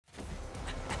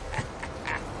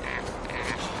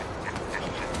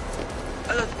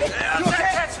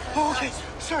Okay,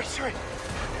 sorry.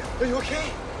 Are you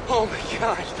okay? Oh my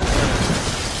God.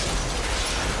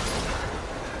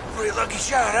 Pretty lucky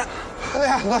shot, huh?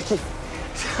 Yeah, lucky.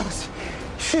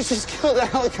 She just killed a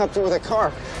helicopter with a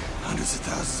car. Hundreds of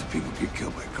thousands of people get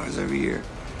killed by cars every year.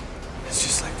 It's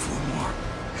just like 4 more.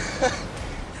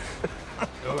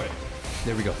 All right.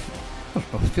 There we go.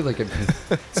 I feel like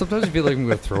sometimes I feel like I'm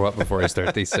going to throw up before I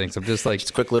start these things. I'm just like...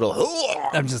 Just a quick little...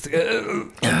 I'm just...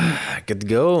 Good to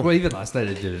go. Well, even last night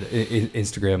I did an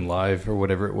Instagram live or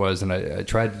whatever it was, and I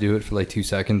tried to do it for like 2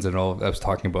 seconds, and I was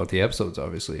talking about the episodes,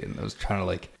 obviously, and I was trying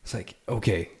to it's like,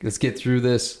 okay, let's get through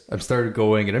this. I've started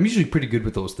going, and I'm usually pretty good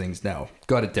with those things now.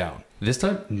 Got it down. This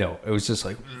time, no. It was just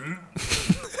like...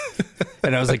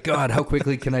 And I was like, God, how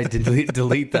quickly can I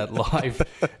delete that live,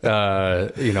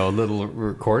 little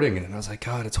recording? And I was like,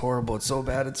 God, it's horrible. It's so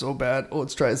bad. Oh,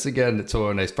 let's try this again. And so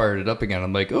when I fired it up again,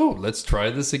 I'm like, oh, let's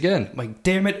try this again. I'm like,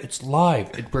 damn it, it's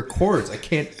live. It records. I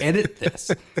can't edit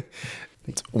this.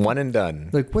 It's one and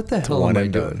done. Like, what the hell am I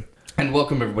doing? And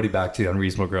welcome everybody back to the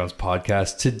Unreasonable Grounds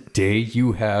podcast. Today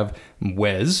you have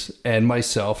Wes and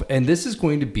myself, and this is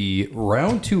going to be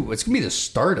round 2. It's going to be the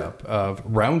startup of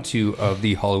round 2 of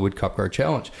the Hollywood Cup Car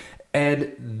Challenge.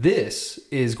 And this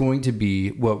is going to be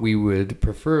what we would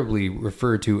preferably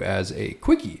refer to as a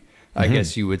quickie, I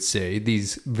guess you would say.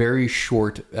 These very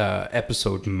short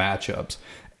episode matchups.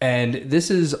 And this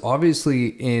is obviously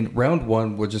in round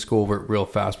 1. We'll just go over it real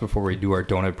fast before we do our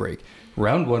donut break.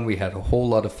 Round 1, we had a whole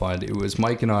lot of fun. It was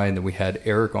Mike and I, and then we had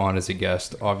Eric on as a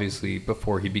guest, obviously,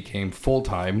 before he became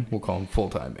full-time. We'll call him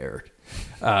full-time Eric,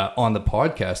 on the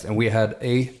podcast. And we had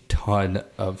a ton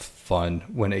of fun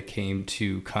when it came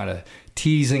to kind of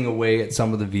teasing away at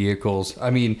some of the vehicles. I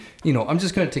mean, I'm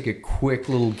just going to take a quick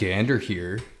little gander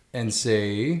here and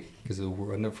say, because of the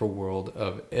wonderful world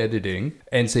of editing,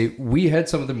 and say we had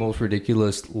some of the most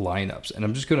ridiculous lineups. And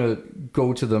I'm just going to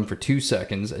go to them for 2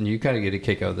 seconds, and you kind of get a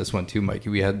kick out of this one too, Mikey.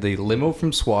 We had the limo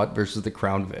from SWAT versus the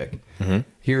Crown Vic.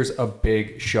 Here's a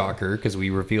big shocker, because we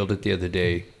revealed it the other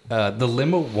day. The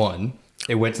limo won.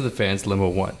 It went to the fans. Limo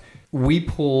won. We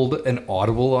pulled an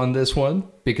audible on this one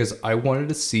because I wanted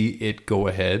to see it go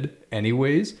ahead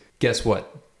anyways. Guess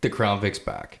what? The Crown Vic's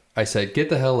back. I said, get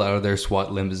the hell out of there,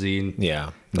 SWAT limousine.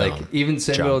 Yeah. Even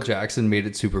Samuel L. Jackson made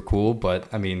it super cool,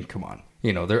 but I mean, come on.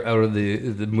 They're out of the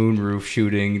moonroof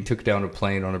shooting, took down a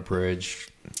plane on a bridge.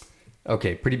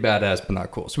 Okay, pretty badass, but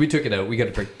not cool. So we took it out. We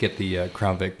got to get the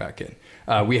Crown Vic back in.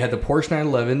 We had the Porsche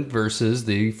 911 versus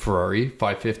the Ferrari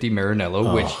 550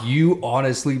 Maranello, which you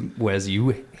honestly, Wes,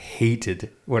 you hated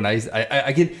when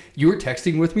I could, you were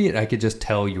texting with me and I could just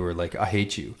tell you were like, I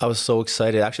hate you. I was so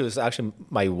excited. Actually, it was actually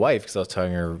my wife, because I was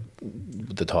telling her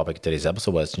what the topic of today's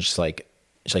episode was, and she's like,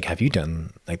 have you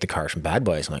done like the cars from Bad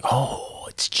Boys? I'm like, oh,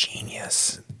 it's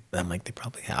genius. And I'm like, they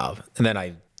probably have. And then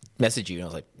I messaged you and I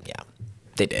was like, yeah,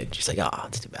 they did. She's like, oh,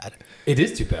 it's too bad. It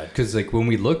is too bad, because like when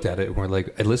we looked at it, we're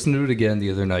like, I listened to it again the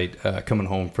other night, coming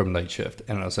home from night shift,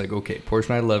 and I was like, okay, Porsche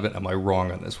 911, am I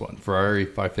wrong on this one? Ferrari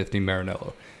 550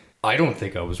 Maranello. I don't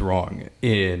think I was wrong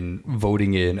in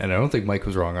voting in, and I don't think Mike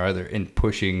was wrong either, in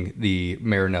pushing the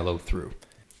Maranello through.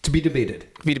 To be debated.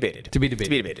 To be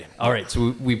debated. All right,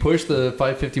 so we pushed the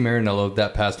 550 Maranello.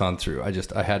 That passed on through.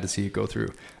 I had to see it go through.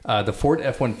 The Ford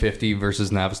F-150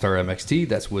 versus Navistar MXT.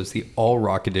 That was the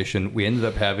all-rock edition. We ended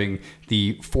up having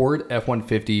the Ford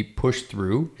F-150 push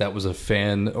through. That was a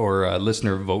fan or a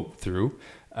listener vote through.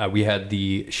 We had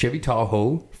the Chevy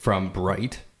Tahoe from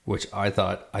Bright, which I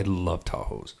thought, I love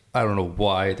Tahoes. I don't know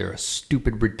why. They're a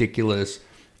stupid, ridiculous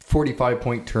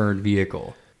 45-point turn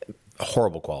vehicle.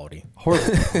 Horrible quality.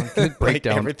 Break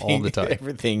down all the time.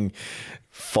 Everything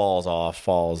falls off.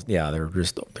 Yeah,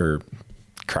 they're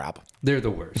crap. They're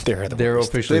the worst. They're worst.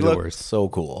 Officially they the look worst. So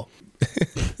cool.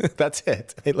 That's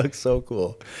it. They look so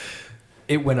cool.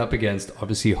 It went up against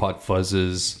obviously Hot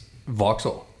Fuzz's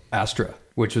Vauxhall Astra,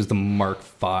 which was the Mark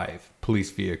V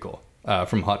police vehicle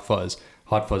from Hot Fuzz.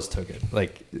 Hot Fuzz took it,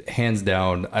 like, hands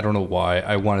down. I don't know why.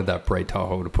 I wanted that Bright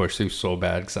Tahoe to push through so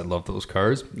bad because I love those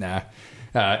cars. Nah.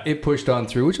 It pushed on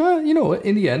through, which,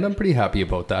 in the end, I'm pretty happy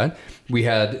about that. We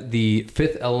had the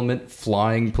Fifth Element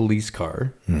flying police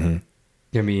car. I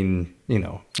mean,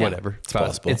 whatever. It's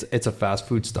possible. It's a fast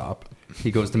food stop.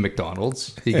 He goes to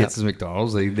McDonald's. He gets his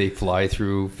McDonald's. They fly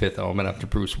through Fifth Element after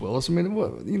Bruce Willis. I mean,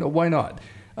 why not?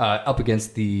 Up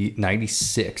against the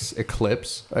 96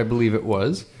 Eclipse, I believe it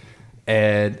was.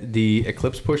 And the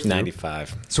Eclipse pushed through.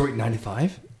 95. Sorry,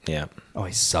 95? Yeah. Oh,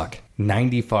 I suck.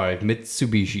 95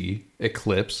 Mitsubishi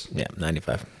Eclipse. Yeah,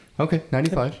 95. Okay,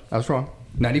 95. I was wrong.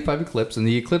 95 Eclipse, and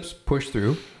the Eclipse pushed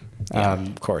through. Yeah,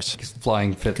 of course.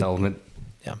 Flying Fifth Element.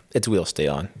 Yeah, its wheels stay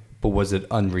on. But was it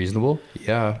unreasonable?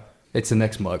 Yeah. It's the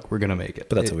next mug. We're gonna make it.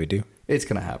 But that's what we do. It's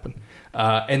gonna happen.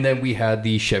 And then we had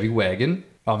the Chevy wagon,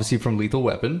 obviously from Lethal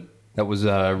Weapon. That was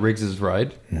Riggs's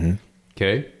ride. Mm-hmm.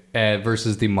 Okay, and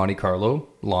versus the Monte Carlo,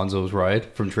 Lonzo's ride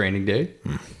from Training Day.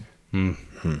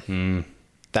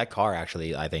 That car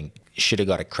actually, I think, should have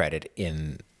got a credit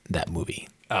in that movie.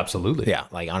 Absolutely. Yeah,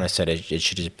 like Anna said, it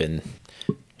should have been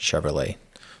Chevrolet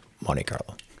Monte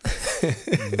Carlo.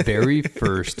 Very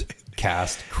first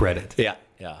cast credit. Yeah,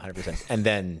 100%. And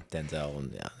then Denzel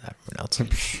and everyone else.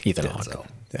 Ethan Hawke.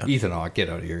 Yeah. Ethan Hawke, get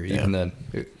out of here. Even then,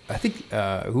 I think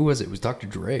who was it? It was Dr.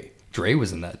 Dre. Dre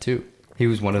was in that too. He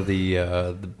was one of the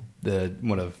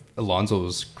one of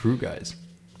Alonzo's crew guys.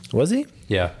 Was he?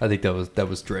 Yeah, I think that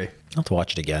was Dre. I'll have to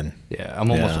watch it again. Yeah, I'm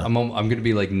going to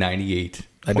be like 98.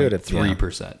 I do it at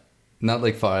 3%. Not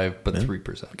like 5, but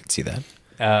 3%. I can see that.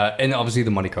 And obviously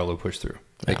the Monte Carlo pushed through.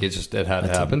 Like it had to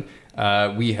happen.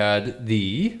 We had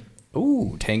the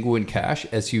Tango and Cash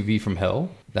SUV from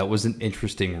Hell. That was an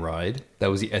interesting ride. That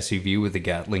was the SUV with the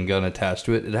Gatling gun attached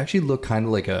to it. It actually looked kind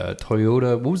of like a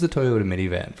Toyota. What was the Toyota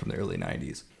minivan from the early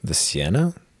 90s? The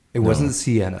Sienna? It wasn't the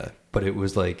Sienna, but it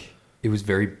was like, it was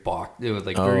very boxed. It was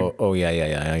like yeah. I know what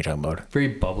you're talking about. very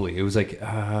bubbly. It was like,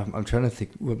 I'm trying to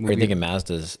think. What movie? Are you thinking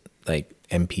Mazda's like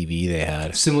MPV they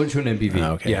had? Similar to an MPV.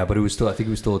 Oh, okay. Yeah, but it was still, I think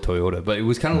it was still a Toyota, but it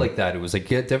was kind of like that. It was like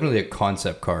definitely a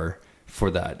concept car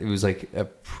for that. It was like a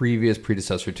previous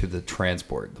predecessor to the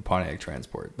Transport, the Pontiac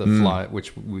Transport, the fly,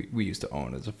 which we used to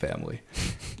own as a family.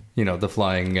 You know, the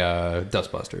flying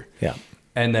dustbuster. Yeah.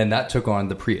 And then that took on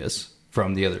the Prius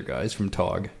from the other guys, from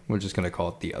TOG. We're just going to call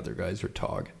it the other guys, or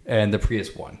TOG. And the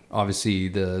Prius won. Obviously,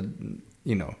 the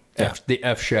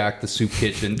F Shack, the soup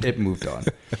kitchen, it moved on.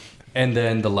 And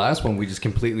then the last one, we just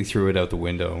completely threw it out the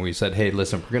window. And we said, hey,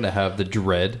 listen, we're going to have the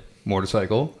Dread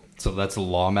motorcycle. So that's a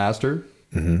Lawmaster.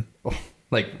 Mm-hmm.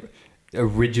 Like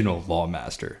original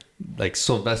Lawmaster. Like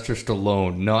Sylvester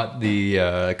Stallone, not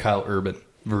the Kyle Urban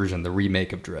version, the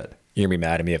remake of Dread. You're going to be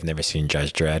mad at me. I've never seen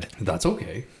Judge Dredd. That's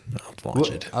okay. I'll watch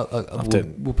it.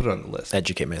 We'll put it on the list.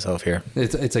 Educate myself here.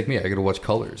 It's like me. I got to watch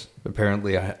Colors.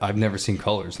 Apparently, I've never seen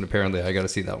Colors, and apparently I got to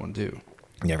see that one too.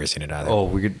 Never seen it either. Oh,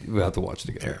 we have to watch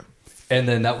it together. Yeah. And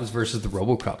then that was versus the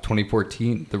RoboCop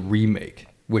 2014, the remake,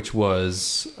 which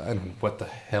was, I don't know what the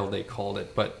hell they called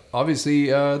it, but obviously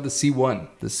the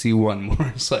C1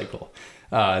 motorcycle.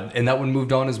 And that one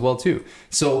moved on as well too.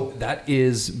 So that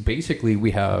is basically,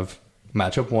 we have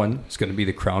matchup 1 is going to be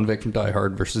the Crown Vic from Die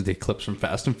Hard versus the Eclipse from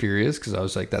Fast and Furious, because I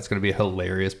was like, that's going to be a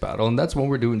hilarious battle, and that's what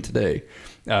we're doing today.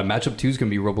 Matchup 2 is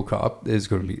going to be RoboCop, is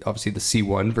going to be obviously the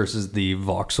C1 versus the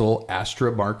Vauxhall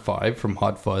Astra Mark V from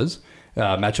Hot Fuzz.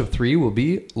 Matchup 3 will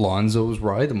be Lonzo's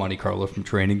ride, the Monte Carlo from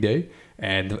Training Day,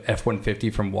 and the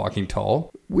F-150 from Walking Tall,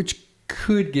 which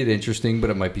could get interesting, but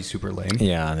it might be super lame.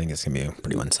 Yeah, I think it's going to be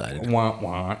pretty one-sided. Wah,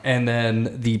 wah. And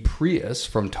then the Prius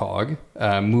from TOG,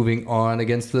 moving on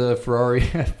against the Ferrari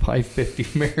F550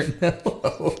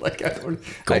 Maranello.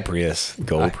 Prius.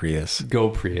 Go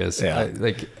Prius. Yeah.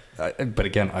 But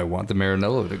again, I want the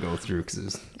Maranello to go through, because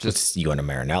it's just you want a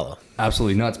Maranello.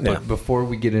 Absolutely nuts. But Yeah. before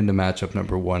we get into matchup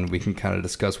number 1, we can kind of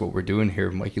discuss what we're doing here,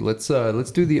 Mikey. Let's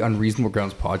do the Unreasonable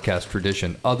Grounds podcast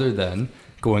tradition, other than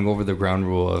going over the ground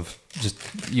rule of just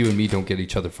you and me don't get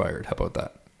each other fired. How about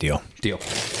that? Deal.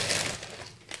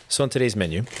 So on today's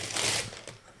menu,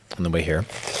 on the way here,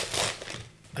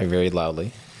 I very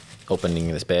loudly,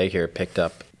 opening this bag here, picked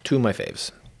up 2 of my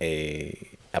faves. A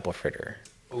apple fritter.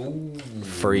 Ooh.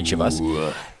 For each of us.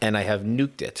 And I have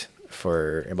nuked it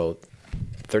for about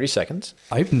 30 seconds.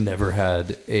 I've never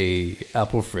had a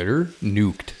apple fritter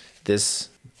nuked. This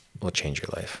will change your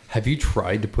life. Have you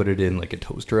tried to put it in like a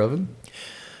toaster oven?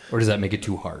 Or does that make it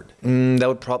too hard? That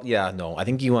would probably, no. I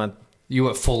think you want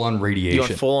full-on radiation. You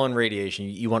want full-on radiation.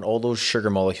 You want all those sugar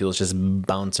molecules just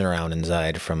bouncing around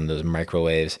inside from those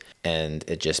microwaves, and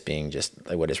it just being just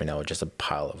like what it is right now, just a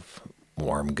pile of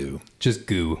warm goo. Just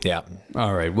goo. Yeah.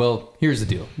 All right. Well, here's the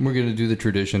deal. We're going to do the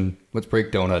tradition. Let's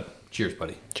break donut. Cheers,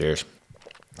 buddy. Cheers.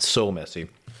 So messy.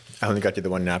 I only got you the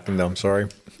one napkin, though. I'm sorry.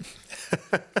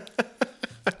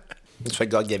 That's why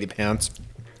God gave you pants.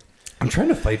 I'm trying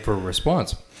to fight for a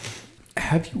response.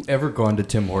 Have you ever gone to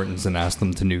Tim Hortons and asked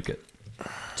them to nuke it?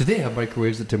 Do they have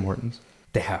microwaves at Tim Hortons?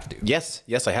 They have to. Yes,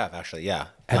 I have, actually, yeah.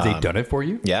 Have they done it for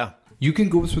you? Yeah. You can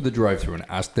go through the drive-thru and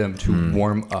ask them to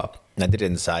warm up. And I did it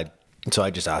inside. So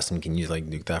I just asked them, can you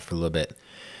nuke that for a little bit?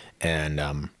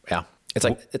 And yeah,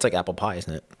 it's like apple pie,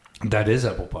 isn't it? That is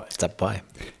apple pie. It's apple pie.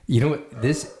 You know what?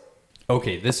 This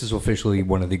is officially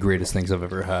one of the greatest things I've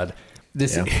ever had.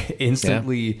 This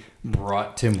instantly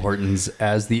brought Tim Hortons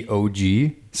as the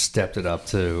OG, stepped it up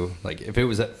to, like, if it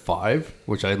was at 5,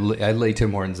 which I lay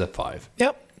Tim Hortons at 5.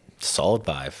 Yep. Solid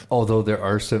 5. Although there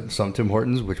are some Tim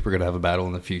Hortons, which we're going to have a battle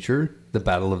in the future. The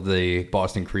battle of the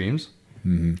Boston Creams.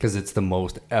 Because it's the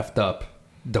most effed up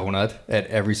donut at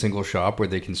every single shop where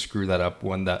they can screw that up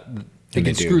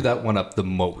screw that one up the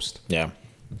most. Yeah.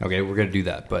 Okay, we're going to do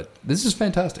that. But this is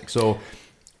fantastic. So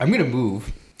I'm going to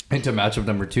move into matchup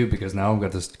number 2 because now I've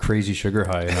got this crazy sugar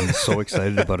high and I'm so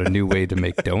excited about a new way to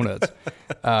make donuts.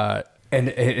 And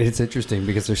it's interesting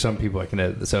because there's some people I can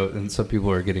edit this out and some people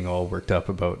are getting all worked up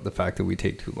about the fact that we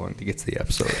take too long to get to the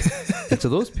episode. And to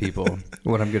those people,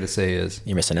 what I'm going to say is...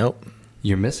 You're missing out.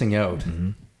 You're missing out,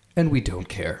 and we don't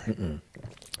care.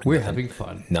 We're having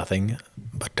fun. Nothing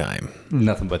but time.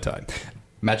 Nothing but time.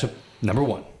 Matchup number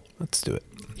 1. Let's do it.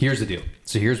 Here's the deal.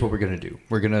 So here's what we're going to do.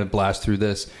 We're going to blast through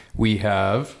this. We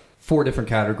have 4 different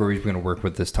categories we're going to work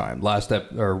with this time. Last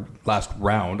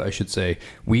round, I should say,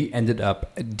 we ended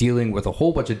up dealing with a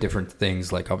whole bunch of different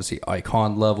things, like obviously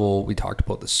icon level. We talked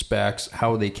about the specs,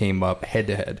 how they came up head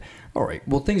to head. All right.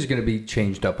 Well, things are going to be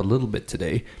changed up a little bit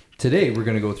today. Today, we're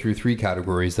going to go through 3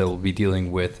 categories that will be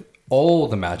dealing with all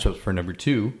the matchups for number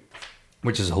 2,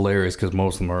 which is hilarious because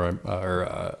most of them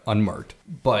are unmarked.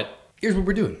 But here's what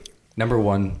we're doing. Number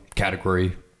 1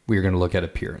 category, we're going to look at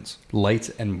appearance, lights,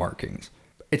 and markings.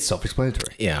 It's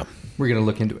self-explanatory. Yeah. We're going to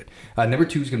look into it. Number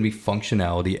 2 is going to be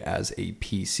functionality as a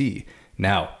PC.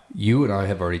 Now, you and I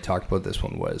have already talked about this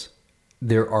one, Wes.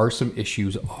 There are some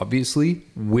issues, obviously,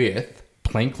 with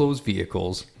plainclothes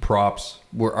vehicles, props.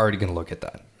 We're already going to look at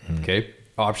that. Okay.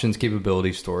 Options,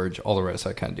 capability, storage, all the rest,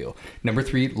 that kind of deal. Number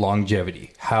 3,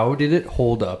 longevity. How did it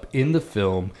hold up in the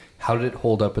film? How did it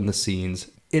hold up in the scenes?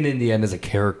 And in the end, as a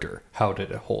character, how did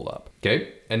it hold up?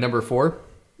 Okay. And number 4,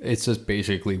 it's just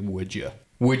basically, would you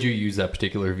use that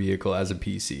particular vehicle as a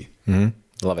PC?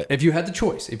 Love it. If you had the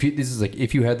choice, if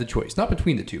you had the choice, not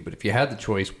between the two, but if you had the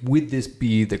choice, would this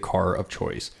be the car of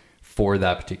choice for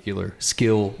that particular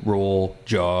skill, role,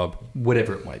 job,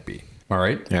 whatever it might be? All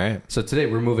right. All right. So today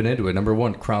we're moving into it. Number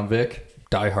 1, Crown Vic,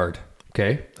 Die Hard.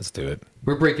 Okay. Let's do it.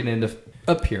 We're breaking into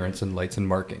appearance and lights and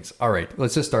markings. All right.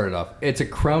 Let's just start it off. It's a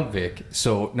Crown Vic.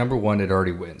 So number 1, it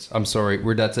already wins. I'm sorry.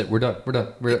 That's it. We're done.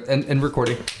 And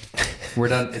recording. We're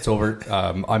done. It's over.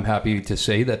 I'm happy to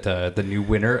say that the new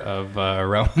winner of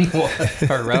round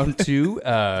 2,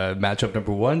 matchup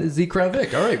number 1 is the Crown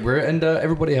Vic. All right.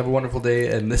 Everybody have a wonderful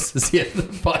day. And this is the end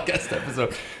of the podcast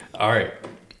episode. All right.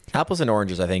 Apples and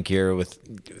oranges, I think, here with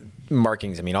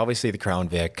markings. I mean, obviously the Crown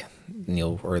Vic,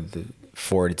 or the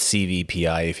Ford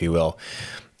CVPI, if you will.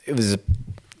 It was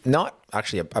not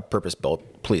actually a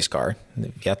purpose-built police car.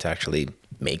 You have to actually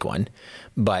make one,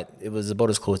 but it was about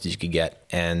as close as you could get.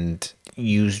 And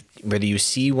whether you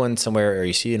see one somewhere or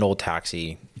you see an old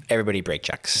taxi, everybody brake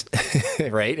checks,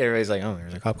 right? Everybody's like, oh,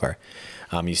 there's a cop car.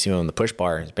 You see one on the push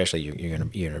bar, especially you're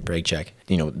gonna brake check.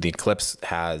 The Eclipse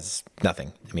has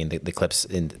nothing. I mean, the Eclipse,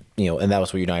 and that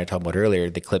was what you and I were talking about earlier.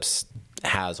 The Eclipse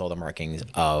has all the markings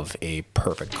of a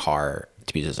perfect car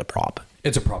to be used as a prop.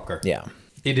 It's a prop car. Yeah.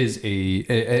 It is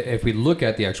if we look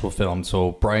at the actual film,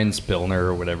 so Brian Spillner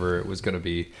or whatever it was going to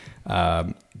be,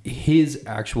 his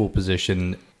actual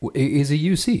position is a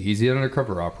UC. He's the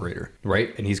undercover operator,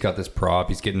 right? And he's got this prop.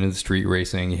 He's getting into street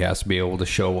racing. He has to be able to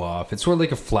show off. It's sort of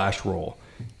like a flash roll.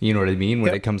 You know what I mean?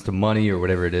 When it comes to money or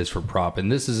whatever it is for prop.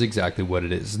 And this is exactly what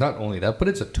it is. It's not only that, but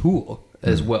it's a tool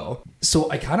as well. So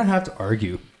I kind of have to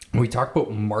argue. When we talk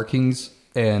about markings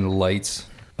and lights,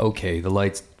 okay, the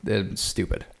lights,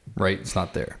 stupid, right? It's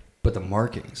not there. But the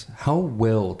markings, how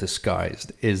well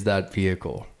disguised is that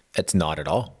vehicle? It's not at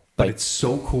all. But it's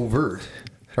so covert,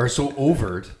 or so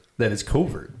overt that it's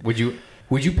covert. Would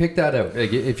you pick that out?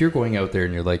 Like, if you're going out there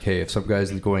and you're like, hey, if some guy's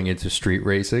going into street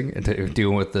racing and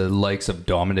dealing with the likes of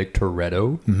Dominic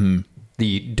Toretto,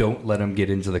 the don't let him get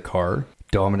into the car,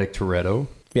 Dominic Toretto.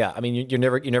 Yeah, I mean, you're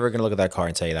never going to look at that car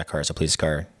and say that car is a police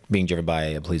car being driven by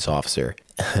a police officer.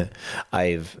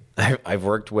 I've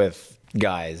worked with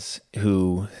guys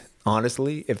who,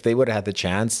 honestly, if they would have had the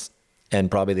chance and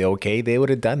probably the okay, they would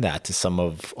have done that to some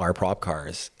of our prop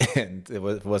cars. And it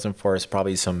wasn't for us,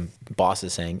 probably some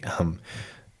bosses saying,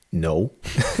 no.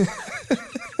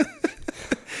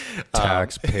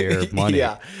 Taxpayer money.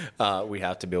 Yeah. We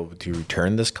have to be able to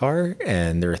return this car,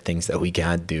 and there are things that we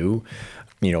can't do,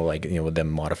 with them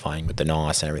modifying with the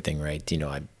NOS and everything, right?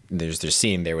 There's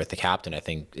scene there with the captain, I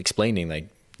think, explaining like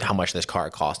how much this car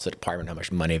costs the department, how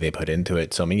much money they put into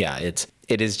it. So I mean, yeah,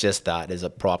 it is just that is a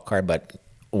prop car, but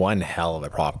one hell of a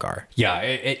prop car. Yeah,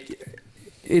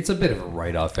 it's a bit of a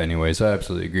write-off anyway, so I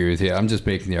absolutely agree with you. I'm just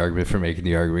making the argument for making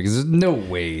the argument because there's no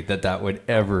way that would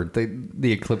ever,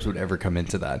 the Eclipse would ever come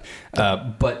into that.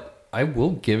 But I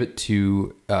will give it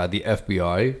to the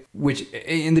FBI,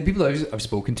 and the people that I've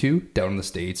spoken to down in the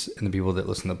States, and the people that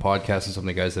listen to the podcast, and some of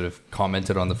the guys that have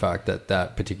commented on the fact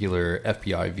that particular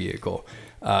FBI vehicle,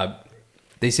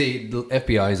 they say the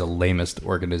FBI is the lamest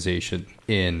organization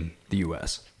in the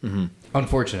U.S. Mm-hmm.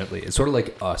 Unfortunately, it's sort of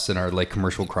like us in our like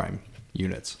commercial crime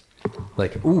units.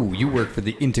 Like, ooh, you work for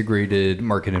the integrated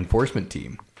market enforcement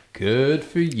team. Good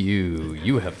for you.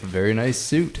 You have a very nice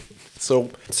suit. So,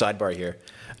 sidebar here.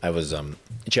 I was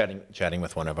chatting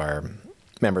with one of our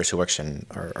members who works in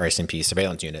our SMP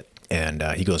surveillance unit, and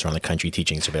he goes around the country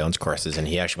teaching surveillance courses, and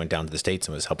he actually went down to the States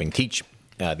and was helping teach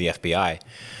the FBI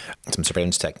some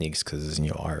surveillance techniques, because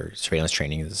our surveillance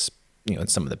training is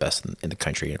it's some of the best in the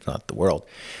country, if not the world.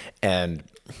 And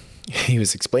he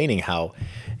was explaining how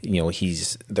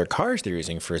their cars they're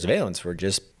using for surveillance were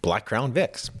just black Crown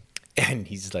Vics, and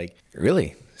he's like,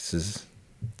 really, this is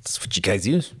what you guys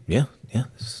use? Yeah,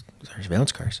 these are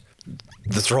surveillance cars.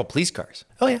 These are all police cars.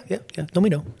 Oh yeah. No, we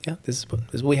know. Yeah, this is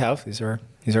what we have. These are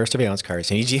our surveillance cars.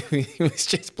 And he was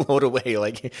just blown away,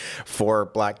 like 4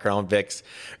 black Crown Vics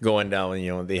going down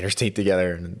the interstate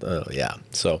together, and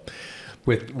so.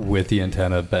 With the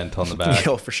antenna bent on the back.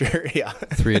 Oh, for sure, yeah.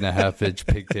 3.5-inch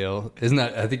pigtail. Isn't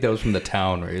that? I think that was from the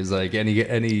town, right? It's like any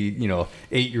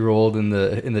 8-year-old in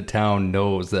the town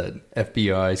knows that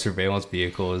FBI surveillance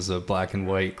vehicle is a black and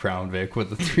white Crown Vic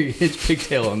with a 3-inch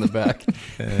pigtail on the back.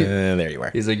 There you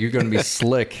are. He's like, you're going to be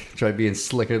slick. Try being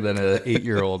slicker than an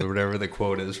 8-year-old or whatever the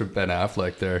quote is from Ben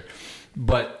Affleck there.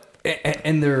 But.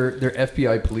 And they're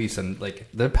FBI police, and like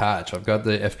the patch, I've got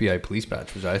the FBI police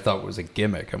patch, which I thought was a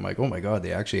gimmick. I'm like, oh my God,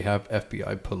 they actually have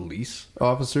FBI police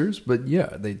officers. But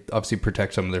yeah, they obviously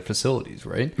protect some of their facilities,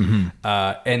 right? Mm-hmm.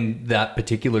 And that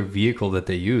particular vehicle that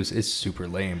they use is super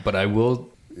lame. But I'll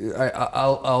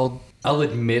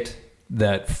admit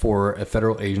that for a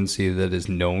federal agency that is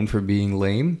known for being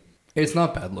lame, it's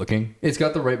not bad looking. It's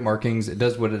got the right markings. It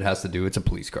does what it has to do. It's a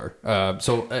police car.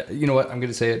 So you know what? I'm going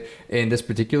to say it. In this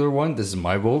particular one, this is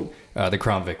my vote. The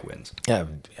Crown Vic wins. Yeah.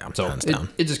 So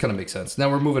it just kind of makes sense. Now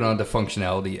we're moving on to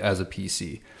functionality as a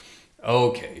PC.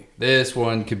 Okay, this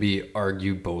one could be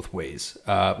argued both ways.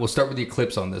 We'll start with the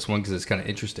Eclipse on this one because it's kind of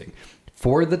interesting.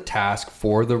 For the task,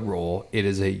 for the role, it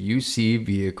is a UC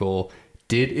vehicle.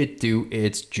 Did it do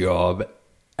its job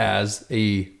as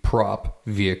a prop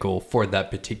vehicle for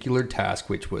that particular task,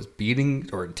 which was beating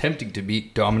or attempting to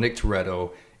beat Dominic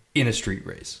Toretto in a street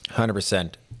race?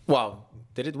 100%. Wow.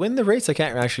 Did it win the race? I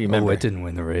can't actually remember. Oh, it didn't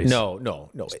win the race. No.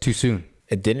 It's too soon.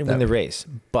 It didn't win the race.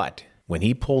 But when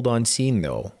he pulled on scene,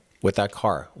 though, with that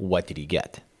car, what did he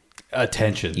get?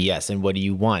 Attention. Yes, and what do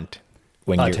you want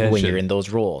when you're in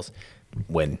those roles?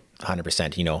 Win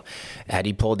 100%. Had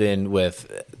he pulled in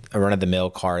with a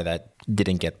run-of-the-mill car that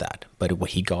didn't get that, but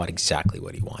he got exactly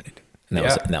what he wanted, and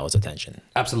that was attention.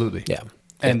 Absolutely. Yeah.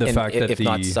 And the fact that if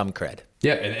not some cred.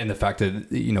 Yeah, and the fact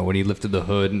that when he lifted the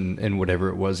hood and whatever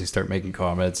it was, he started making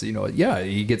comments.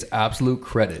 He gets absolute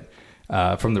credit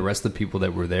from the rest of the people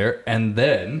that were there, and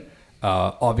then.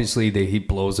 Obviously, he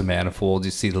blows a manifold.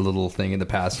 You see the little thing in the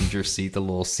passenger seat, the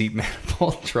little seat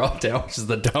manifold drop down, which is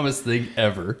the dumbest thing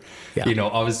ever. Yeah.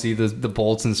 Obviously the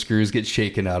bolts and screws get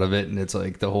shaken out of it, and it's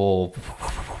like the whole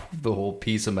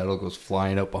piece of metal goes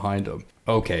flying out behind him.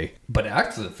 Okay, but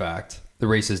after the fact, the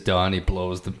race is done. He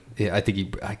blows I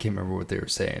can't remember what they were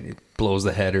saying. He blows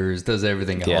the headers, does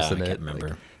everything else in it. I can't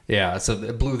remember. So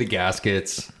it blew the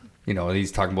gaskets.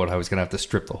 He's talking about how he's gonna have to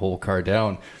strip the whole car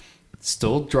down.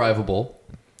 Still drivable,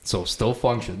 so still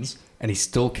functions, and he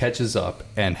still catches up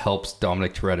and helps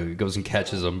Dominic Toretto. He goes and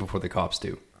catches him before the cops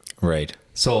do. Right.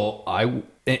 So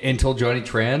until Johnny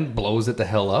Tran blows it the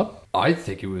hell up, I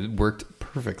think it worked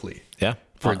perfectly. Yeah.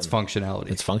 For its functionality.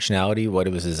 Its functionality, what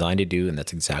it was designed to do, and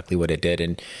that's exactly what it did.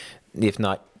 And if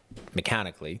not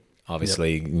mechanically,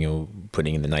 obviously,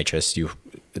 putting in the nitrous,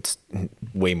 it's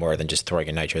way more than just throwing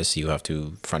a nitrous. You have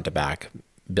to front to back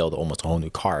build almost a whole new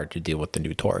car to deal with the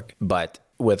new torque. But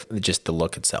with just the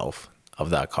look itself of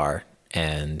that car,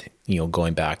 and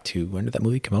going back to, when did that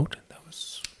movie come out? That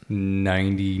was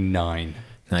 99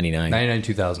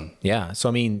 2000. Yeah.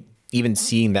 So even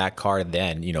seeing that car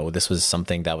then, this was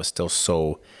something that was still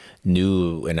so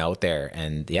new and out there,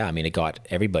 and it got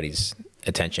everybody's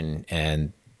attention,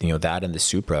 and that and the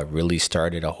Supra really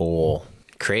started a whole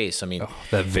craze.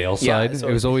 That Vale side. It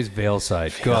was always Vale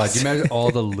side. God, you imagine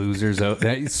all the losers out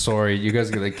there. Sorry, you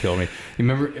guys are gonna kill me. You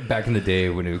remember back in the day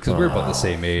because we're about the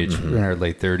same age, we're in our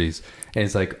late 30s, and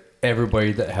it's like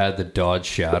everybody that had the Dodge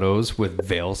Shadows with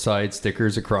Vale side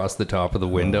stickers across the top of the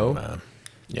window. Man.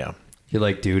 Yeah, you're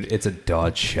like, dude, it's a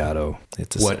Dodge Shadow.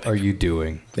 What are you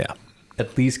doing? Yeah,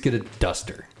 at least get a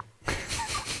Duster.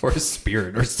 or a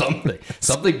Spirit or something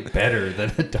better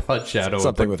than a Dodge Shadow.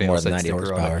 Something with more than 90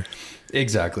 sticker on it. horsepower.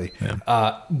 Exactly.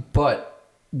 But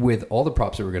with all the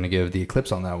props that we're going to give the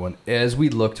Eclipse on that one, as we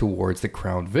look towards the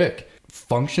Crown Vic,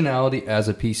 functionality as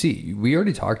a PC, we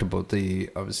already talked about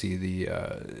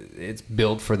it's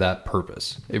built for that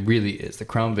purpose. It really is. The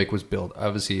Crown Vic was built,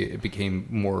 obviously it became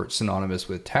more synonymous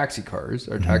with taxi cars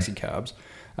or taxi cabs,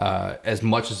 as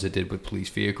much as it did with police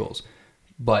vehicles.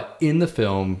 But in the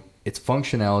film, its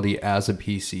functionality as a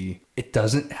PC, it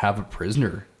doesn't have a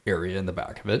prisoner area in the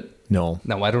back of it. No.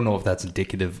 Now, I don't know if that's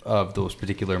indicative of those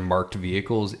particular marked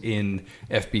vehicles in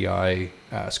FBI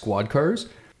squad cars.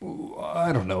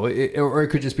 I don't know. Or it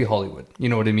could just be Hollywood. You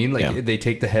know what I mean? Like they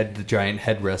take the giant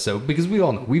headrests out, because we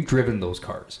all know we've driven those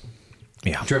cars.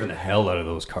 Yeah. Driven the hell out of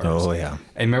those cars. Oh, yeah.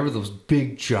 And remember those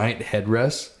big giant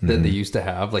headrests that they used to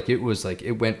have? Like it was like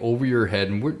it went over your head,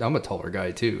 and I'm a taller guy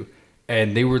too.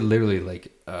 And they were literally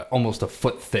like almost a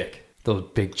foot thick. Those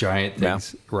big giant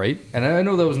things, right? And I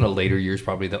know that was in the later years,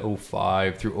 probably the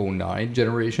 05 through 09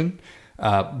 generation.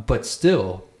 But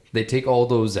still, they take all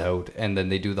those out and then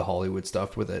they do the Hollywood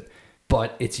stuff with it.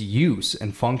 But its use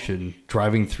and function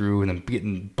driving through and then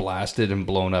getting blasted and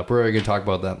blown up, we're going to talk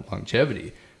about that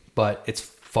longevity. But its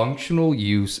functional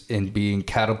use in being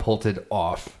catapulted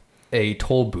off a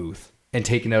toll booth and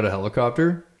taken out a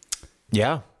helicopter.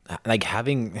 Yeah. Like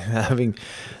having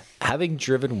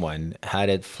driven one, had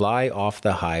it fly off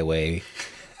the highway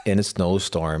in a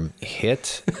snowstorm,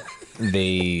 hit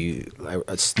a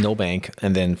snowbank,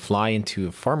 and then fly into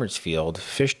a farmer's field,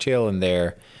 fishtail in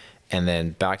there, and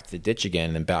then back to the ditch again,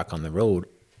 and then back on the road,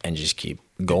 and just keep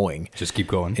going.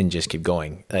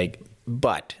 Like,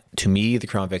 but to me, the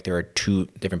Crown Vic, there are two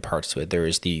different parts to it. There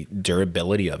is the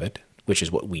durability of it, which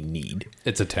is what we need.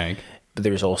 It's a tank. But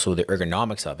there's also the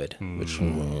ergonomics of it, which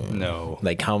no,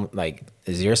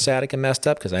 is your sciatica messed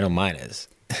up? Because I know mine is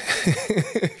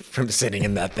from sitting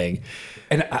in that thing.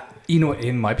 And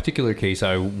in my particular case,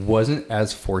 I wasn't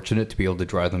as fortunate to be able to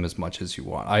drive them as much as you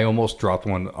want. I almost dropped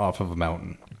one off of a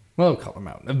mountain. Well, I'll call it a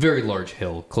mountain, a very large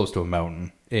hill close to a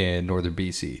mountain in northern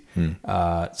BC.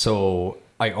 So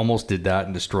I almost did that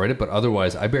and destroyed it, but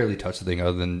otherwise I barely touched the thing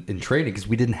other than in training, because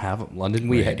we didn't have them. London,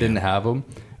 didn't have them.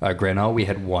 Granada, we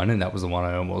had one, and that was the one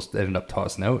I almost ended up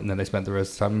tossing out, and then I spent the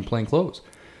rest of the time in plain clothes.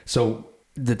 So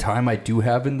the time I do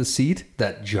have in the seat,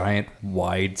 that giant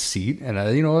wide seat, and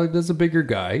as a bigger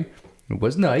guy, it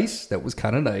was nice. That was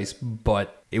kind of nice,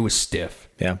 but it was stiff.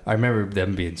 Yeah. I remember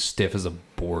them being stiff as a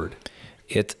board.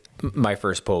 My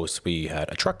first post, we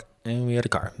had a truck and we had a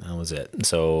car. That was it. And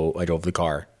so I drove the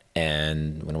car,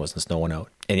 and when it wasn't snowing out.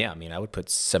 And yeah, I would put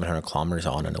 700 kilometers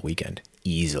on in a weekend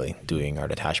easily doing our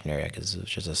detachment area, because it was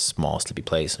just a small sleepy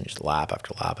place and just lap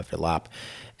after lap after lap.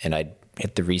 And I'd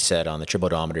hit the reset on the trip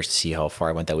odometers to see how far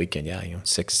I went that weekend. Yeah,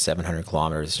 600-700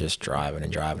 kilometers just driving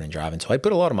and driving and driving. So I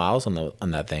put a lot of miles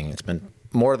on that thing. It's been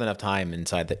more than enough time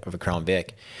inside of a Crown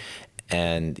Vic.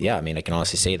 And yeah, I can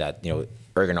honestly say that,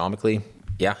 ergonomically,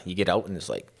 yeah, you get out and it's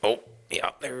like, oh, yeah,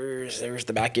 there's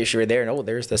the back issue right there. No,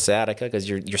 there's the sciatica, because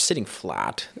you're sitting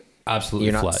flat. Absolutely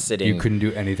you're not flat. Sitting, you couldn't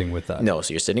do anything with that. No,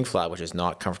 so you're sitting flat, which is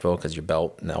not comfortable, because your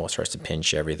belt now starts to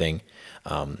pinch everything.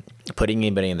 Putting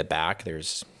anybody in the back,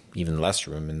 there's even less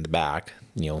room in the back.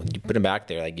 You put them back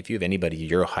there. Like if you have anybody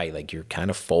your height, like you're kind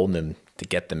of folding them to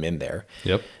get them in there.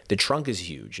 Yep. The trunk is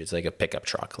huge. It's like a pickup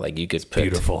truck. Like you could put,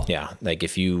 beautiful. Yeah. Like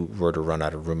if you were to run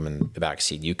out of room in the back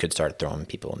seat, you could start throwing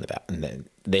people in the back, and then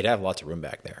they'd have lots of room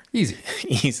back there.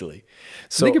 Easily.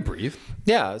 So they could breathe.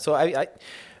 Yeah. So I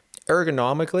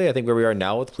ergonomically, I think where we are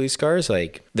now with police cars,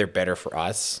 like they're better for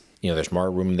us. There's more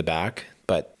room in the back,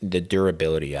 but the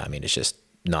durability, it's just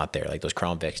not there. Like those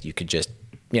Crown Vics, you could just,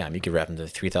 you could rev them to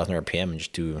 3,000 RPM and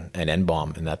just do an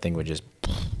N-bomb, and that thing would just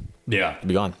be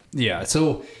gone. Yeah,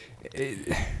 so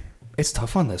it's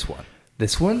tough on this one.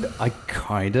 This one, I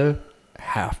kind of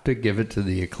have to give it to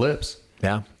the Eclipse.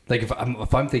 Yeah. Like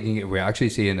if I'm thinking, we're actually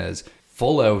seeing as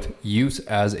full out use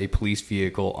as a police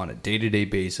vehicle on a day-to-day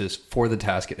basis for the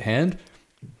task at hand,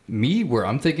 where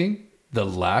I'm thinking the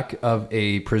lack of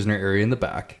a prisoner area in the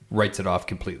back writes it off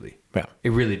completely. Yeah.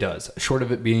 It really does. Short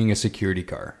of it being a security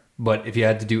car. But if you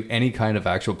had to do any kind of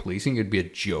actual policing, it'd be a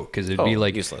joke, because it'd be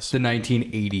like useless. The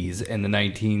 1980s and the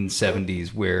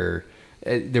 1970s where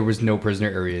there was no prisoner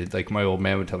area. Like my old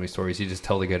man would tell me stories. He'd just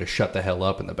tell the guy to shut the hell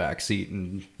up in the back seat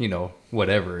and,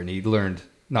 whatever. And he learned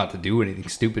not to do anything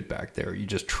stupid back there. You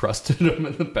just trusted him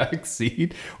in the back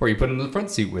seat, or you put him in the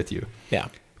front seat with you. Yeah.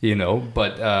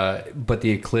 But the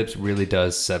Eclipse really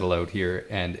does settle out here,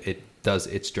 and does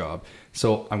its job.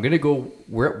 So I'm going to go,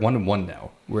 we're at 1-1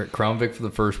 now. We're at Crown Vic for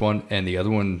the first one, and the other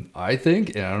one, I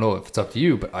think, and I don't know if it's up to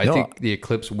you, but I think the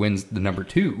Eclipse wins the number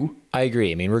 2. I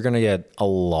agree. I mean, we're going to get a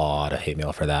lot of hate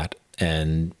mail for that,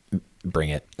 and bring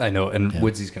it. I know, and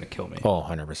Woodsy's going to kill me. Oh,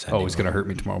 100%. Oh, he's going to hurt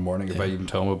me tomorrow morning if I even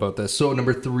tell him about this. So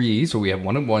number 3, so we have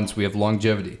 1 and 1, so we have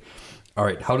longevity. All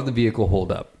right, how did the vehicle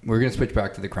hold up? We're going to switch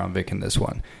back to the Crown Vic in this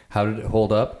one. How did it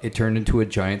hold up? It turned into a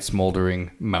giant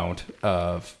smoldering mount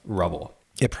of rubble.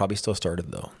 It probably still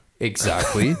started, though.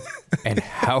 Exactly. And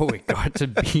how it got to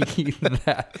be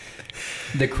that.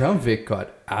 The Crown Vic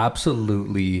got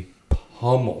absolutely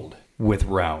pummeled with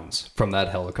rounds from that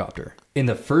helicopter. In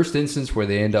the first instance where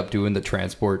they end up doing the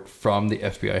transport from the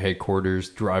FBI headquarters,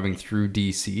 driving through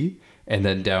DC, and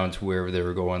then down to wherever they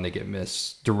were going, they get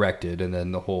misdirected, and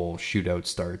then the whole shootout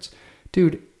starts.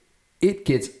 Dude, it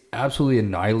gets absolutely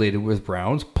annihilated with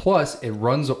rounds. Plus, it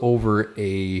runs over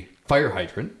a fire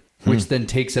hydrant, which then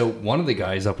takes out one of the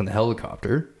guys up in the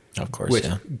helicopter. Of course, which,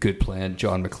 good plan,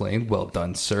 John McClane. Well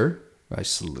done, sir. I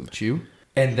salute you.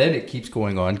 And then it keeps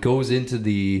going on, goes into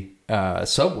the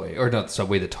subway, or not the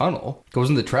subway, the tunnel, goes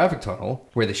in the traffic tunnel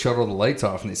where they shut all the lights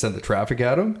off and they send the traffic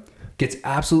at him. Gets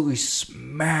absolutely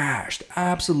smashed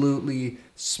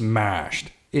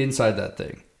inside that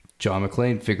thing. John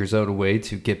McClane figures out a way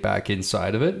to get back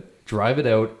inside of it, drive it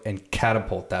out, and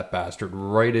catapult that bastard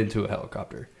right into a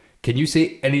helicopter. Can you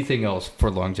say anything else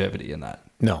for longevity in that?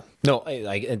 No.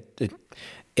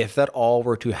 If that all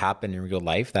were to happen in real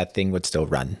life, that thing would still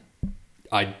run.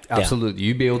 Absolutely.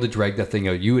 You'd be able to drag that thing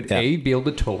out. You would be able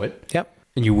to tow it. Yep.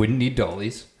 And you wouldn't need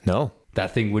dollies. No.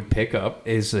 That thing would pick up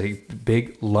is a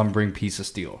big lumbering piece of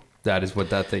steel. That is what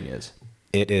that thing is.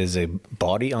 It is a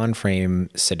body on frame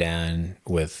sedan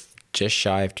with just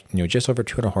shy of, just over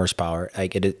 200 horsepower.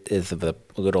 Like it is a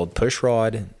little push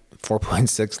rod,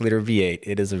 4.6 liter V8.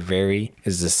 It is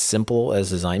as simple as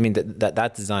design. I mean,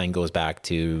 that design goes back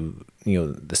to,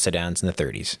 the sedans in the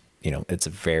 30s. It's a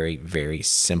very, very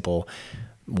simple,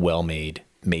 well-made,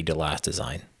 made to last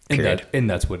design. Period. And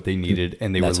that's what they needed,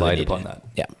 and they relied upon that.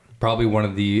 Yeah. Probably one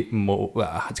of the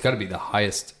it's got to be the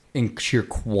highest in sheer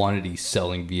quantity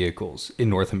selling vehicles in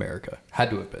North America. Had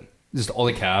to have been. Just all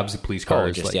the cabs, the police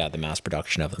cars. The mass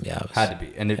production of them. Yeah. Had to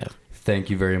be. And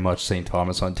thank you very much, St.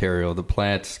 Thomas, Ontario. The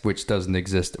plant, which doesn't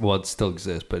exist, well, it still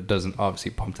exists, but it doesn't obviously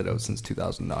pumped it out since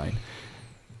 2009.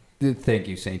 Thank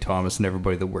you, St. Thomas, and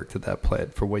everybody that worked at that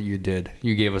plant for what you did.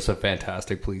 You gave us a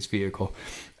fantastic police vehicle.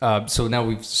 So now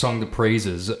we've sung the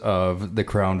praises of the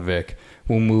Crown Vic.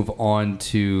 We'll move on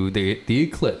to the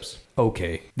Eclipse.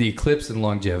 Okay, the Eclipse and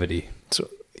longevity. So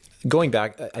going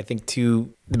back, I think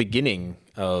to the beginning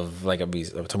of, like, I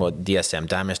was talking about DSM,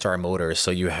 Diamond Star Motors.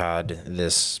 So you had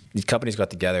these companies got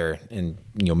together and,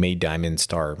 made Diamond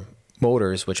Star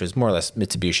Motors, which was more or less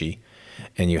Mitsubishi.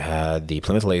 And you had the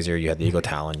Plymouth Laser, you had the Eagle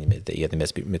Talon, you had the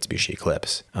Mitsubishi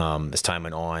Eclipse. As time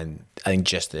went on, I think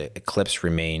just the Eclipse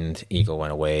remained, Eagle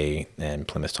went away, and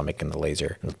Plymouth started making the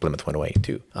Laser. Plymouth went away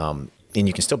too. And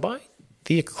you can still buy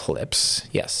the Eclipse.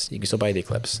 Yes, you can still buy the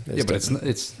Eclipse. But it's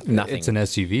nothing. It's an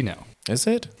SUV now. Is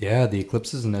it? Yeah, the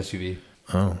Eclipse is an SUV.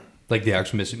 Oh, like the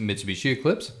actual Mitsubishi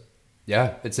Eclipse.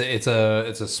 Yeah, it's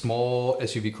a small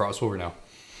SUV crossover now.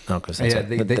 Oh, because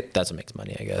that's what makes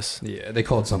money, I guess. Yeah, they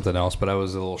call it something else, but I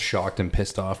was a little shocked and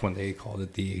pissed off when they called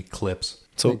it the Eclipse.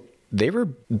 So they were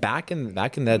back in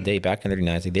that day, back in the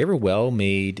 90s. They were well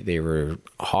made. They were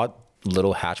hot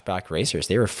little hatchback racers.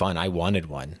 They were fun. I wanted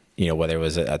one. Whether it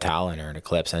was a Talon or an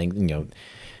Eclipse. I think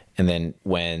And then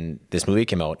when this movie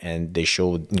came out and they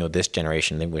showed this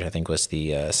generation, which I think was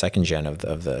the second gen of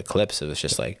the Eclipse, it was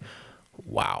just like,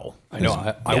 wow. I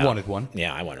know. I wanted one.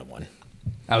 Yeah, I wanted one.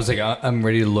 I was like, I'm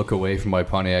ready to look away from my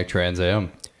Pontiac Trans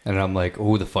Am. And I'm like,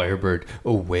 oh, the Firebird.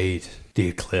 Oh, wait, the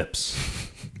Eclipse.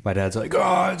 My dad's like,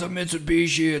 oh, it's a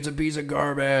Mitsubishi. It's a piece of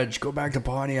garbage. Go back to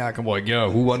Pontiac. I'm like, yeah,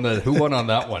 who won on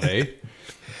that one, eh?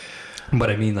 But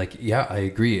I mean, like, yeah, I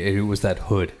agree. It was that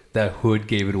hood. That hood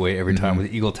gave it away every time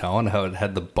with Eagle Talon, how it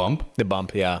had the bump. The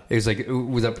bump, yeah. It was like,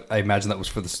 I imagine that was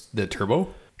for the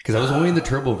turbo. Because I was only in the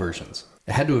turbo versions.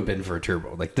 It had to have been for a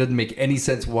turbo. Like, it doesn't make any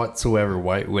sense whatsoever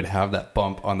why it would have that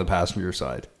bump on the passenger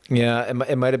side. Yeah,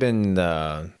 it might have been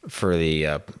for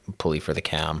the pulley for the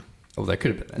cam. Oh, that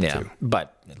could have been that too.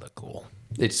 But it looked cool.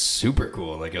 It's super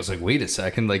cool. Like, I was like, wait a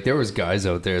second. Like, there was guys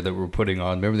out there that were putting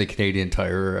on, remember the Canadian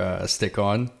Tire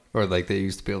stick-on? Or like they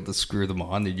used to be able to screw them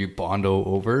on. They do Bondo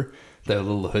over the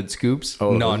little hood scoops.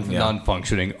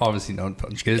 Non-functioning. Obviously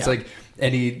non-functioning. It's like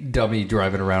any dummy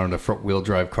driving around in a front-wheel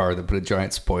drive car that put a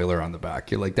giant spoiler on the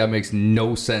back. You're like, that makes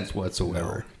no sense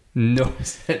whatsoever. No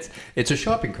sense. It's a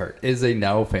shopping cart. It is a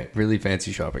now really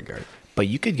fancy shopping cart. But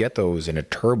you could get those in a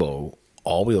turbo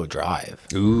all-wheel drive.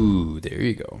 Ooh, there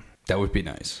you go. That would be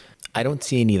nice. I don't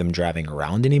see any of them driving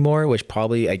around anymore, which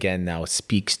probably, again, now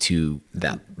speaks to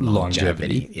that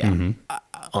longevity. Yeah.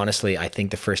 Honestly, I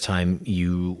think the first time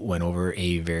you went over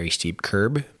a very steep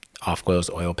curb, off goes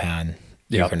the oil pan.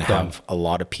 You're going to have a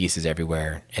lot of pieces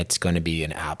everywhere. It's going to be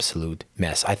an absolute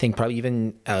mess. I think probably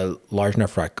even a large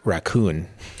enough raccoon,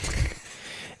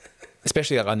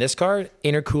 especially on this car,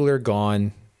 intercooler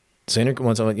gone. So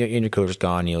once your intercooler's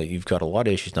gone, you've got a lot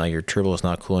of issues now. Your turbo is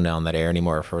not cooling down that air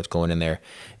anymore for what's going in there.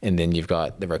 And then you've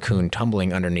got the raccoon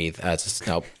tumbling underneath.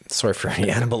 Now, sorry for any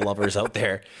animal lovers out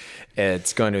there.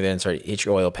 It's going to then start to hit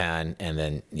your oil pan. And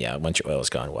then, once your oil's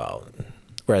gone, well...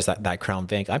 Whereas that Crown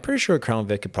Vic, I'm pretty sure a Crown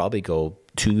Vic could probably go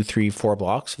 2, 3, 4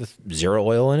 blocks with 0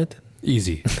 oil in it.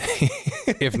 Easy.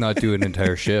 If not do an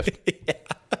entire shift. I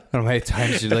don't know how many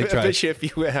times you try the shift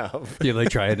you have. You're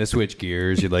trying to switch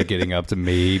gears. You're getting up to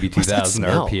maybe 2,000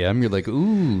 RPM. You're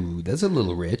ooh, that's a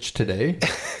little rich today.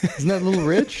 Isn't that a little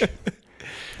rich?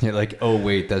 You're oh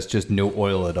wait, that's just no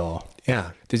oil at all.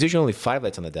 Yeah. There's usually only 5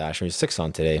 lights on the dash. There's 6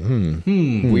 on today.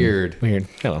 Weird.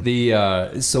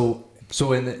 Hello.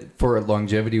 For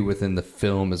longevity within the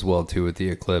film as well too with the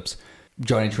Eclipse,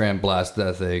 Johnny Tran blasted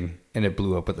that thing and it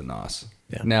blew up with a NOS.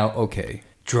 Yeah. Now, okay,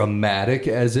 dramatic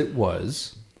as it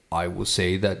was, I will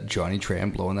say that Johnny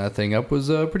Tran blowing that thing up was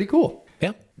pretty cool.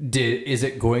 Yeah. Is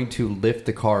it going to lift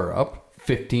the car up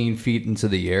 15 feet into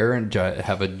the air and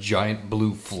have a giant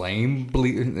blue flame,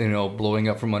 blowing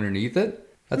up from underneath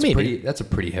it? That's a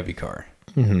pretty heavy car.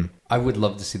 Mm-hmm. I would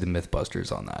love to see the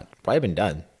Mythbusters on that. Probably been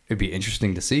done. It'd be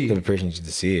interesting to see. It'd be pretty interesting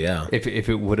to see, yeah. If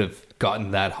it would have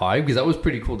gotten that high, because that was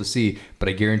pretty cool to see, but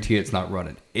I guarantee it's not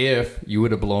running. If you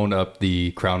would have blown up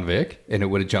the Crown Vic and it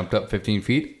would have jumped up 15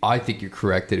 feet, I think you're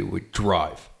correct that it would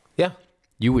drive. Yeah.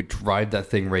 You would drive that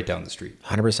thing right down the street.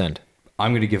 100%.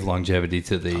 I'm going to give longevity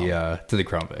to the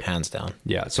Crown Vic. Hands down.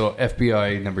 Yeah, so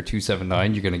FBI number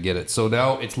 279, you're going to get it. So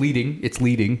now it's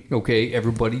leading. Okay,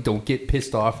 everybody, don't get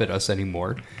pissed off at us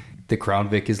anymore. The Crown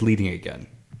Vic is leading again.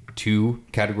 2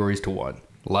 categories to 1.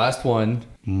 Last one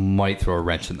might throw a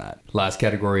wrench in that. Last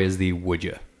category is the would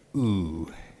ya.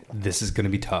 Ooh, this is going to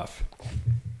be tough.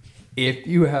 If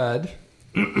you had,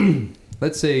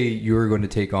 let's say you were going to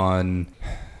take on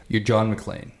your John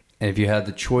McClane, and if you had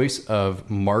the choice of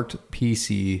marked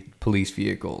PC police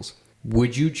vehicles,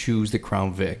 would you choose the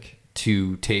Crown Vic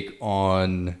to take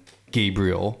on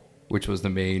Gabriel, which was the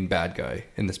main bad guy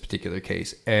in this particular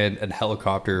case, and a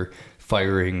helicopter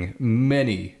firing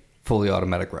many fully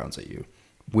automatic rounds at you?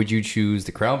 Would you choose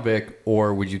the Crown Vic,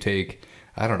 or would you take,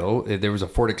 I don't know, there was a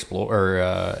Ford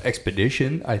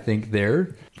Expedition, I think,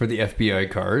 there for the FBI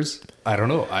cars. I don't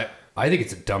know. I think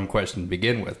it's a dumb question to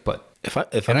begin with, but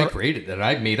I created it.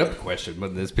 I made up the question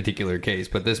with this particular case,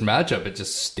 but this matchup, it's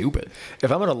just stupid.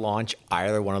 If I'm going to launch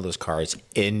either one of those cars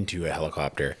into a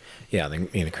helicopter,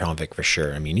 the Crown Vic for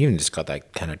sure. I mean, even just got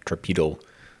that kind of torpedo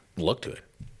look to it,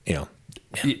 Yeah,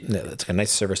 it's a nice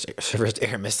service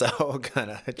air missile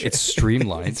kind of. It's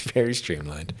streamlined. It's very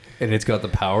streamlined, and it's got the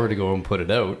power to go and put it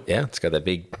out. Yeah, it's got that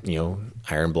big,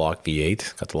 iron block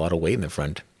V8. Got a lot of weight in the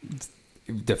front.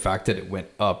 The fact that it went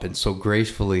up and so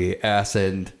gracefully ass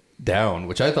end down,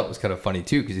 which I thought was kind of funny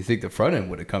too, because you think the front end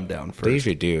would have come down first. They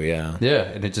usually do, yeah. Yeah,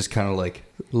 and it just kind of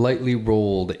lightly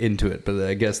rolled into it, but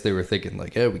I guess they were thinking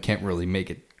we can't really make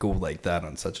it go like that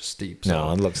on such a steep. So.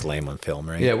 No, it looks lame on film,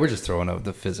 right? Yeah, we're just throwing out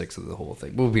the physics of the whole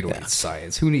thing. Well, we don't need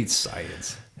science. Who needs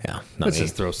science? Yeah, let's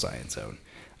just throw science out.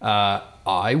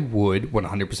 I would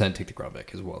 100% take the Crown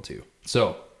Vic as well too.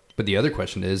 So, but the other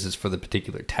question is for the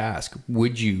particular task,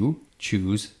 would you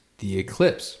choose the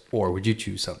Eclipse or would you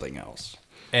choose something else?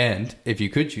 And if you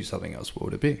could choose something else, what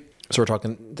would it be? So we're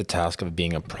talking the task of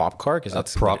being a prop car? Because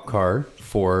that's a prop car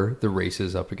for the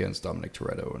races up against Dominic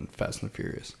Toretto and Fast and the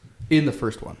Furious in the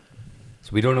first one. So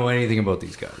we don't know anything about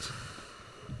these guys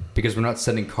because we're not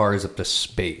sending cars up to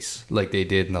space like they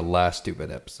did in the last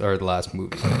stupid episode or the last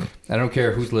movie. I don't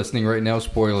care who's listening right now.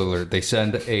 Spoiler alert. They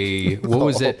send what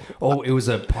was it? Oh, it was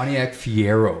a Pontiac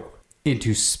Fiero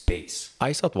into space.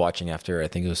 I stopped watching after, I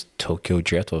think it was Tokyo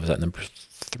Drift. What was that, number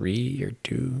 3 or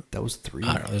 2? That was 3.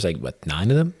 I don't know. There's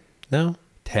 9 of them now?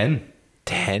 10.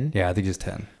 10? Yeah, I think it's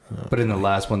 10. Oh, but in the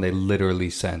last one, they literally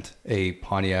sent a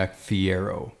Pontiac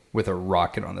Fiero with a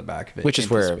rocket on the back of it. Which is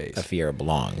where space. A Fiero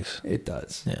belongs. It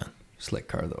does. Yeah. Slick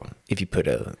car, though. If you put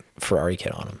a Ferrari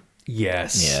kit on them.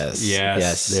 Yes.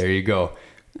 There you go.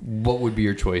 What would be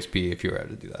your choice be if you were able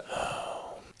to do that?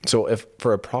 So if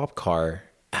for a prop car,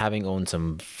 having owned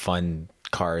some fun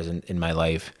cars in my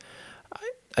life,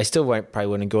 I still probably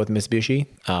wouldn't go with Mitsubishi.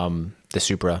 The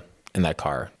Supra in that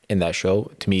car, in that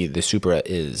show, to me, the Supra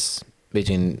is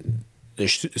between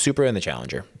the Supra and the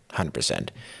Challenger, 100%,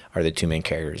 are the two main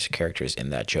characters in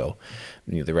that show.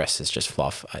 The rest is just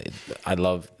fluff. I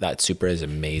love that. Supra is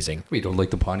amazing. We don't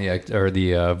like the Pontiac or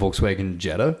the Volkswagen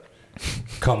Jetta?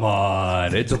 Come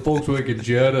on, it's a Volkswagen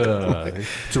Jetta.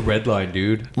 It's a red line,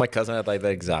 dude. My cousin had like the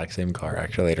exact same car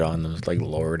actually later on. It was like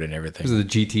lowered and everything. Was it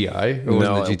the GTI? Or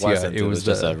No, was it it the GTI? wasn't. It was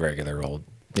just a regular old,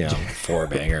 four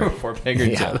banger. Four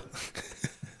banger Jetta.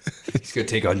 He's gonna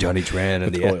take on Johnny Tran and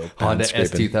With the oil Honda pan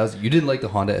scraping. S2000. You didn't like the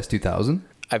Honda S2000?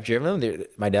 I've driven them.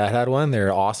 My dad had one.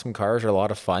 They're awesome cars. They're a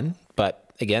lot of fun. But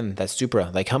again, that's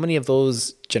Supra. Like, how many of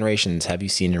those generations have you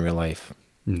seen in real life?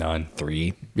 None.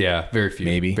 3, Yeah, very few.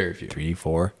 maybe. Very few. 3,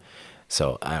 4.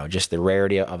 So I don't know, just the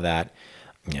rarity of that.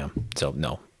 Yeah. So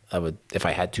no, I would, if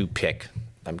I had to pick,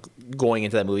 I'm going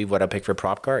into that movie, what I pick for a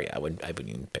prop car. Yeah, I wouldn't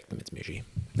even pick the Mitsubishi.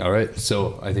 All right,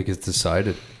 so I think it's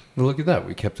decided. Well, look at that.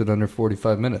 We kept it under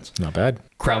 45 minutes. Not bad.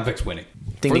 Crown Vic's winning.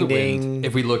 Ding, For the ding, win. ding.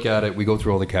 If we look at it, we go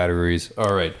through all the categories.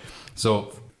 All right.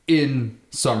 So in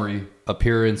summary,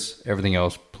 appearance, everything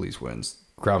else, Police wins.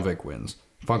 Crown Vic wins.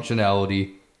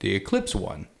 Functionality, the Eclipse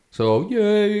won. So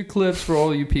yay, Eclipse for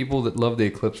all you people that love the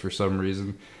Eclipse for some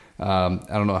reason. I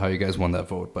don't know how you guys won that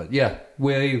way but yeah,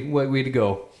 way to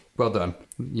go. Well done.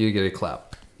 You get a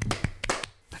clap.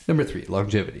 Number 3,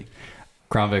 longevity.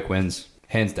 Crown Vic wins,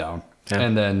 hands down. Yeah.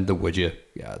 And then the would you?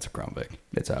 Yeah, it's a Crown Vic.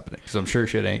 It's happening. Because I'm sure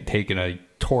shit ain't taking a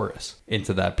Taurus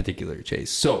into that particular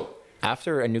chase. So,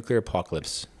 After a nuclear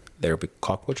apocalypse, there will be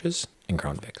cockroaches and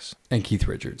Crown Vics. and Keith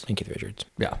Richards. And Keith Richards.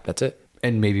 Yeah. That's it.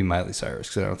 And maybe Miley Cyrus,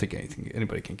 because I don't think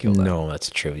anybody can kill that. No, that's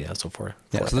true. Yeah, so four.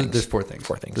 Yeah, so there's 4 things.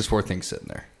 4 things. There's 4 things sitting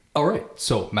there. All right,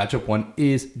 so matchup 1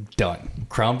 is done.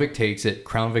 Crown Vic takes it.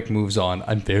 Crown Vic moves on.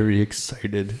 I'm very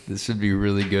excited. This should be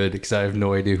really good because I have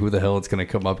no idea who the hell it's going to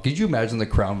come up. Could you imagine the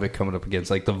Crown Vic coming up against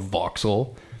like the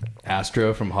Vauxhall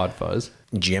Astra from Hot Fuzz?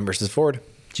 GM versus Ford.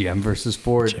 GM versus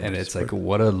Ford, GM and versus it's like,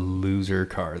 what a loser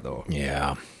car, though.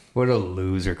 Yeah. What a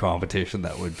loser competition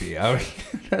that would be. I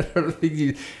don't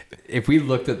think if we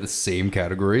looked at the same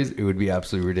categories, it would be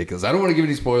absolutely ridiculous. I don't want to give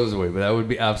any spoilers away, but that would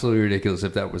be absolutely ridiculous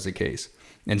if that was the case.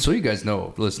 And so you guys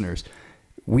know, listeners,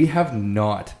 we have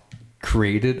not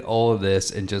created all of this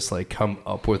and just like come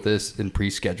up with this and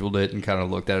pre-scheduled it and kind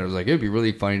of looked at it. I was like, it'd be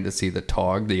really funny to see the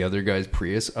TOG, the other guy's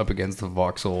Prius, up against the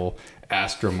Vauxhall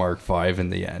Astra Mark V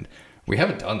in the end. We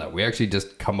haven't done that. We actually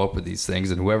just come up with these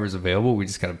things, and whoever's available, we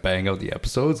just kind of bang out the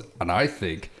episodes. And I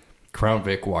think Crown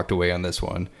Vic walked away on this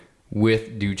one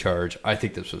with due charge. I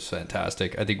think this was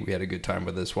fantastic. I think we had a good time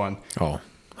with this one. Oh,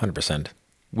 100%.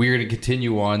 We're going to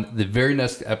continue on. The very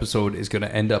next episode is going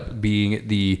to end up being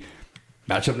the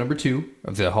matchup number 2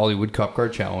 of the Hollywood Cup Car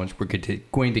Challenge. We're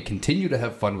going to continue to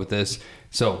have fun with this.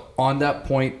 So on that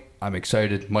point, I'm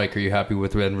excited. Mike, are you happy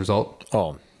with the end result?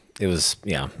 Oh, it was a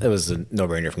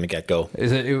no-brainer from the get-go.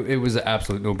 It was an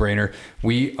absolute no-brainer.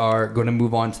 We are going to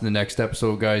move on to the next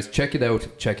episode, guys. Check it out.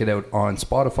 Check it out on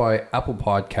Spotify, Apple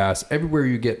Podcasts, everywhere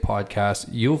you get podcasts.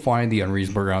 You'll find the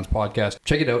Unreasonable Grounds podcast.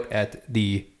 Check it out at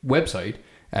the website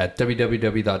at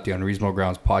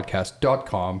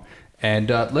www.theunreasonablegroundspodcast.com. And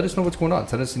let us know what's going on.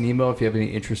 Send us an email if you have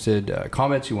any interested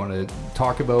comments you want to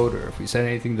talk about, or if we said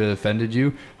anything that offended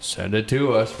you, send it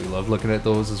to us. We love looking at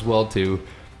those as well, too.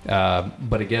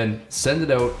 But again, send it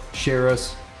out, share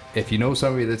us. If you know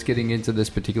somebody that's getting into this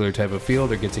particular type of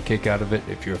field or gets a kick out of it,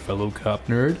 if you're a fellow cop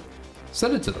nerd,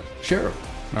 send it to them, share them.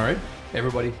 All right,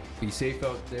 everybody, be safe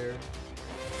out there.